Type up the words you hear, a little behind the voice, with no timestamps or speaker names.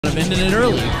Ending it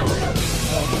early.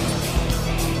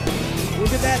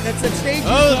 Look at that. That's that stage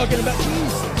you're talking about.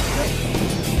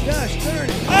 Jeez. Gosh, darn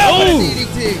it. Oh!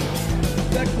 DDT.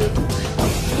 Effective.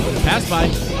 Pass by.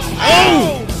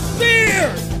 Oh! There!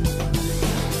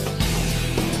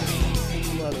 A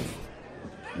lot of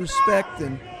respect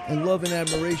and love and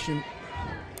admiration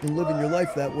in living your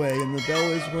life that way, and the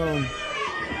bell is rung.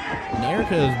 And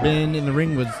Erica has been in the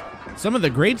ring with some of the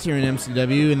greats here in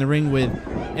MCW, in the ring with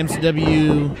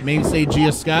MCW mainstay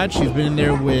Gia Scott. She's been in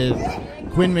there with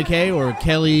Quinn McKay or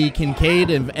Kelly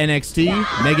Kincaid of NXT,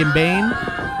 Megan Bain,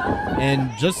 and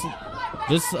just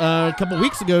a couple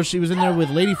weeks ago she was in there with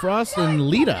Lady Frost and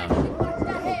Lita.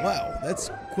 Oh, wow, that's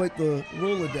quite the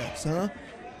Rolodex, huh?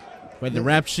 Quite the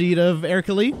rap sheet of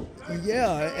Erica Leigh.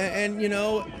 Yeah, and you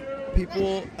know,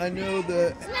 people, I know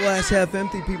the glass half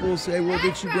empty people will say, well,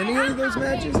 did she win any of those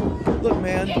matches? Look,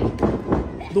 man,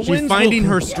 the she's finding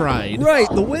her stride. Right,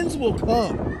 the wins will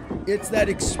come. It's that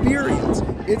experience.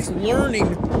 It's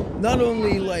learning not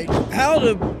only like how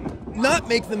to not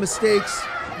make the mistakes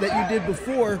that you did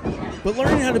before, but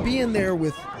learning how to be in there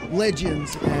with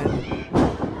legends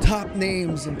and top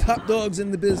names and top dogs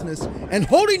in the business and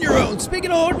holding your own.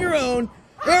 Speaking of holding your own,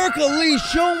 Erica Leigh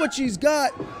showing what she's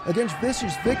got against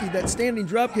Vicious Vicki, that standing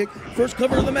dropkick. First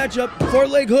cover of the matchup, far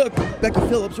leg hook. Becky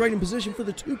Phillips right in position for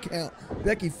the 2 count.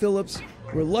 Becky Phillips,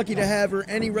 we're lucky to have her.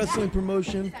 Any wrestling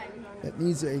promotion that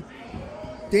needs a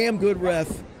damn good ref,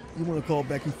 you want to call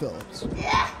Becky Phillips.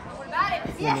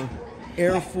 From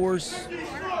Air Force,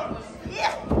 what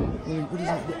is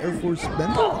it, Air Force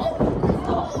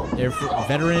veteran? Air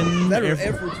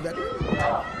Force veteran?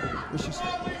 What's she say?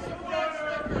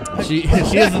 She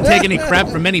doesn't take any crap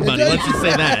from anybody. Let's just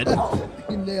say that.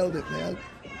 You nailed it, man.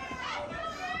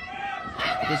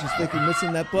 Vicious Vicki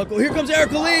missing that buckle. Here comes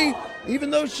Erica Leigh. Even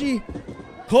though she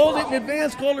called it in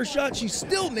advance, called her shot, she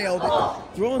still nailed it.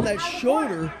 Throwing that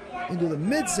shoulder into the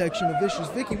midsection of Vicious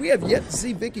Vicki. We have yet to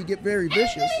see Vicki get very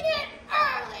vicious.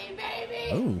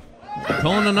 Oh,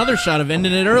 calling another shot of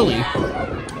ending it early.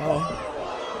 Oh,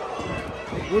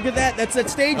 look at that. That's that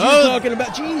stage you're talking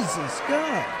about. Jesus,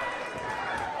 God.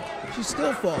 She's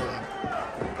still falling.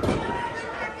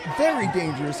 Very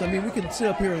dangerous. I mean, we can sit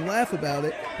up here and laugh about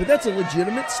it, but that's a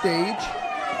legitimate stage.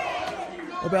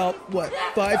 About, what,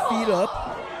 5 feet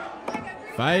up?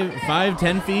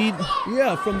 10 feet?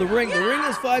 Yeah, from the ring. The ring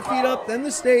is 5 feet up, then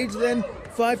the stage, then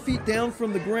 5 feet down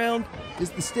from the ground is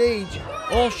the stage.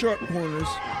 All sharp corners.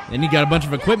 And you got a bunch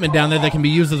of equipment down there that can be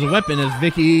used as a weapon, as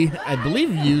Vicki, I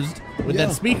believe, used with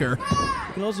that speaker.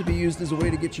 It can also be used as a way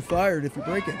to get you fired if you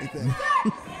break anything.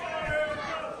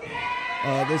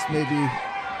 This may be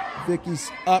Vicki's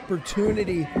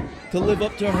opportunity to live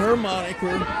up to her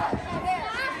moniker.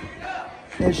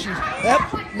 As she's,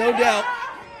 no doubt,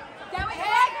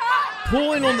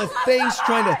 pulling on the face,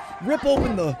 trying to rip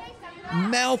open the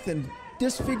mouth and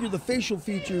disfigure the facial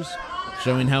features.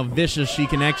 Showing how vicious she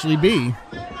can actually be.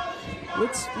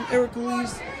 What's Erica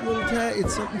Leigh's little tag?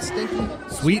 It's something stinky?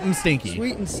 Sweet and stinky.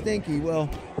 Sweet and stinky. Well,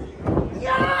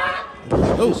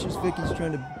 Vicious Vicki's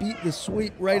trying to beat the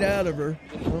sweet right out of her.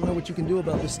 I don't know what you can do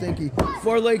about the stinky.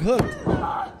 Far leg hooked.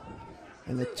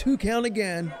 And the 2 count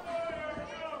again.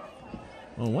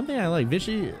 Well, one thing I like,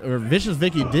 Vicious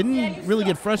Vicki didn't really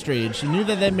get frustrated. She knew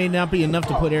that may not be enough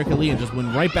to put Erica Leigh and just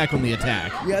went right back on the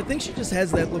attack. Yeah, I think she just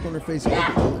has that look on her face all the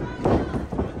time.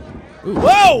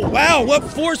 Whoa! Wow, what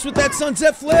force with that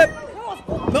sunset flip!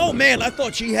 No, man, I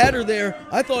thought she had her there.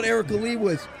 I thought Erica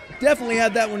Leigh definitely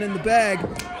had that one in the bag.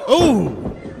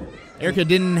 Oh! Erica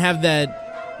didn't have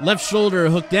that left shoulder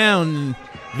hooked down, and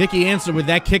Vicki answered with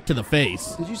that kick to the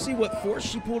face. Did you see what force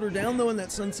she pulled her down, though, in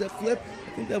that sunset flip? I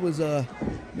think that was a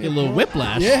little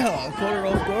whiplash. Yeah, caught her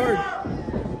off guard.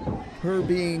 Her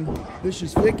being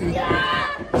Vicious Vicki.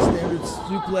 Standard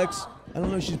suplex. I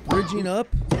don't know, she's bridging up.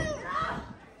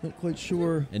 Not quite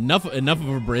sure. Enough of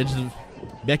a bridge.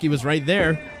 Becky was right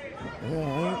there.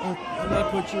 Yeah, I'm not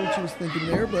quite sure what she was thinking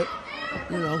there, but,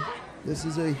 you know, this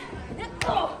is a...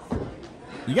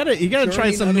 You gotta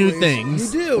try some new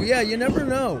things. You do, yeah, you never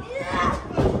know.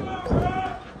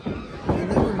 You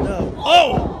never know.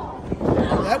 Oh!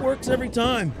 That works every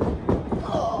time.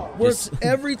 Works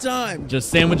every time.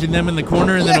 Just sandwiching them in the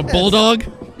corner and then a bulldog?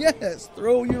 Yes,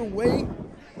 throw your weight,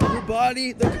 your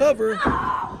body, the cover.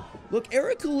 Look,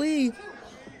 Erica Leigh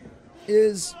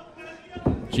is...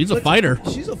 She's a fighter.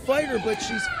 She's a fighter, but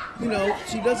she's, you know,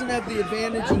 she doesn't have the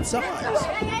advantage in size.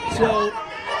 So,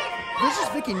 Vicious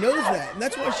Vicki knows that, and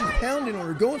that's why she's pounding on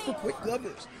her, going for quick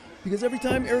covers. Because every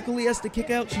time Erica Leigh has to kick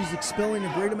out, she's expelling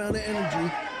a great amount of energy.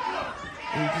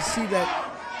 And you can see that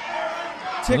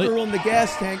ticker on the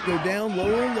gas tank go down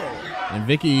lower and lower. And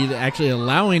Vicki actually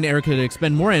allowing Erica to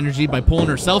expend more energy by pulling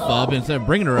herself up instead of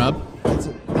bringing her up. That's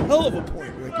a hell of a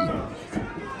point, Ricky.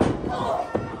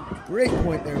 Great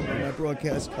point there by my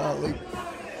broadcast colleague.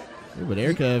 Yeah, but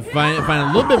Erica find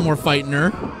a little bit more fight in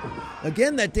her.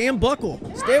 Again, that damn buckle.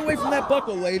 Stay away from that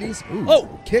buckle, ladies. Ooh.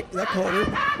 Oh, kick. That caught her.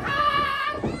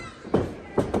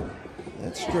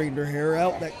 That straightened her hair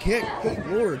out. That kick. Good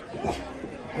Lord.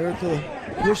 Erica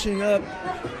pushing up.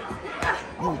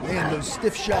 Oh, man, those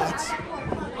stiff shots.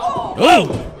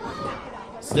 Oh!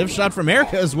 Stiff shot from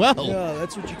Erica as well. Yeah,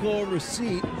 that's what you call a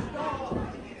receipt.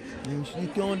 And she's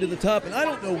going to the top, and I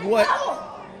don't know what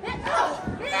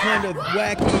kind of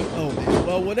wacky. Oh, man.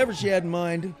 Well, whatever she had in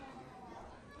mind,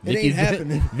 it ain't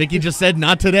happening. Vicki just said,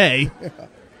 not today. Yeah.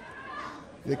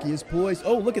 Vicki is poised.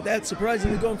 Oh, look at that.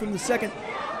 Surprisingly going from the second.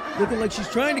 Looking like she's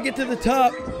trying to get to the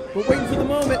top, but waiting for the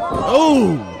moment.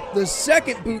 Oh! The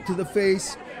second boot to the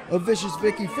face of Vicious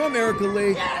Vicki from Erica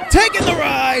Leigh. Taking the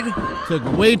ride! Took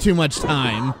way too much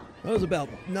time. That was about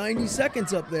 90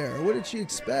 seconds up there. What did she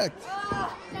expect?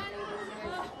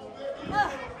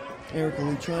 Erica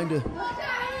Leigh trying to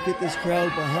get this crowd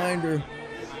behind her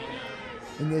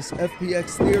in this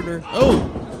FPX theater. Oh!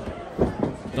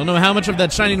 Don't know how much of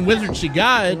that Shining Wizard she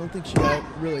got. I don't think she got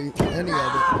really any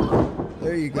of it.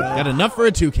 There you go. Got enough for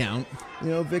a 2 count. You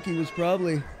know, Vicki was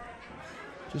probably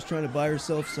just trying to buy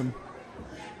herself some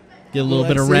Get a little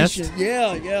bit of rest.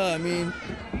 Yeah. I mean,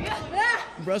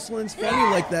 wrestling's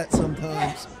funny like that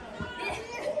sometimes.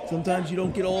 Sometimes you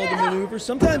don't get all the maneuvers.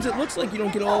 Sometimes it looks like you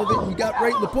don't get all of it. And you got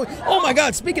right in the point. Oh, my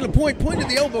God. Speaking of point to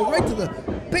the elbow, right to the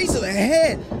base of the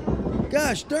head.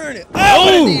 Gosh darn it.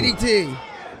 Oh, what a DDT.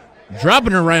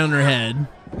 Dropping her right on her head.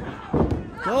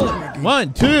 Call it, Ricky.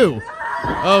 1, 2.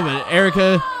 Oh, but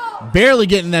Erica barely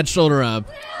getting that shoulder up.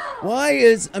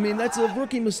 I mean, that's a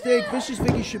rookie mistake. Vicious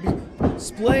Vicki should be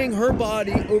splaying her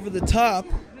body over the top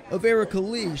of Erica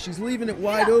Leigh. She's leaving it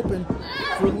wide open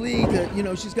for Leigh to, you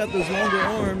know, she's got those longer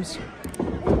arms.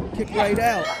 Kick right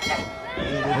out.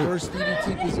 Reverse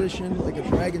DDT position like a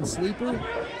dragon sleeper.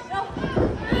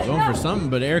 Going for something,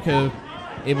 but Erica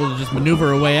able to just maneuver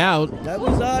her way out. That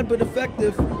was odd but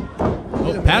effective.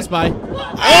 Oh, pass by.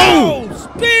 Oh,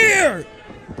 spear!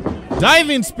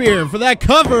 Diving spear for that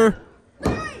cover.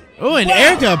 Oh, and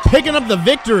Erica picking up the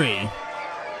victory.